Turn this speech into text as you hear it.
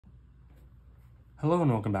Hello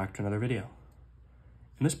and welcome back to another video.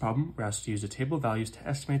 In this problem, we're asked to use a table of values to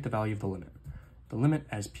estimate the value of the limit. The limit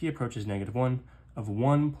as p approaches -1 of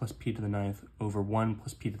 1 plus p to the 9th over 1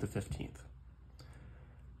 plus p to the 15th.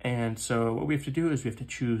 And so what we have to do is we have to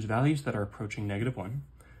choose values that are approaching -1.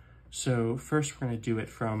 So first we're going to do it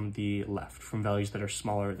from the left, from values that are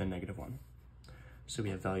smaller than -1. So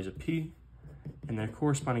we have values of p, and their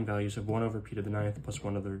corresponding values of 1 over p to the 9th plus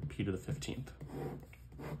 1 over p to the 15th.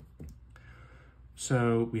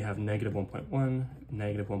 So we have -1.1,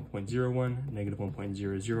 -1.01,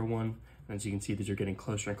 -1.001, and as you can see, these are getting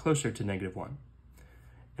closer and closer to -1.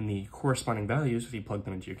 And the corresponding values, if you plug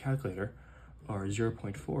them into your calculator, are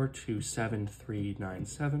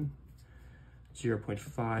 0.4273797,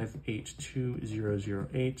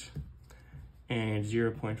 0.582008, and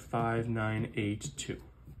 0.5982.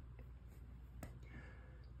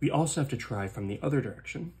 We also have to try from the other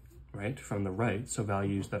direction, right, from the right, so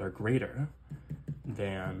values that are greater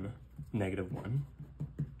than -1,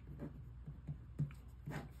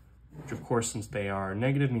 which of course, since they are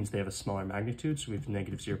negative, means they have a smaller magnitude, so we have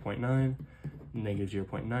 -0.9,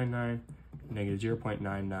 -0.99,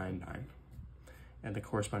 -0.999. And the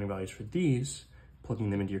corresponding values for these, plugging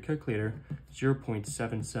them into your calculator,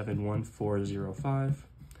 0.771405,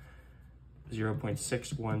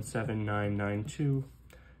 0.617992,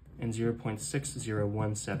 and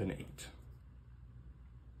 0.60178.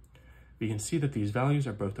 We can see that these values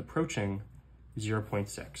are both approaching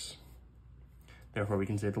 0.6. Therefore, we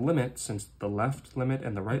can say the limit, since the left limit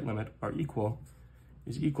and the right limit are equal,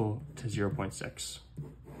 is equal to 0.6.